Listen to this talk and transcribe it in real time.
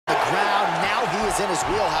is in his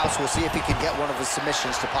wheelhouse. We'll see if he can get one of his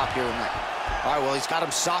submissions to pop here and there. All right, well, he's got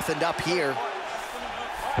him softened up here.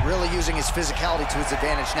 Really using his physicality to his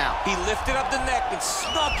advantage now. He lifted up the neck and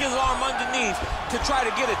snuck his arm underneath to try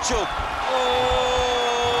to get a choke. Oh!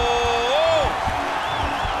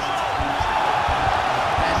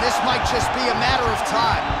 And this might just be a matter of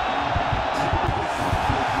time.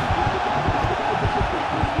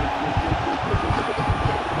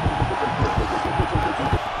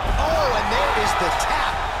 Oh, and there is the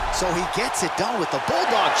tap. So he gets it done with the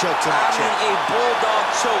bulldog choke tonight. I mean, a bulldog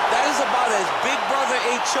choke. That is about as big brother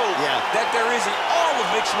a choke that there is in all of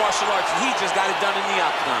mixed martial arts. He just got it done in the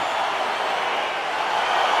octagon.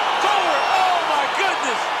 Forward! Oh my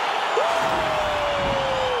goodness!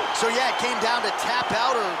 So yeah, it came down to tap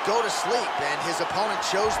out or go to sleep, and his opponent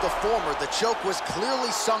chose the former. The choke was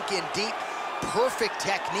clearly sunk in deep, perfect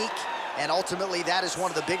technique, and ultimately that is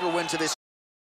one of the bigger wins of his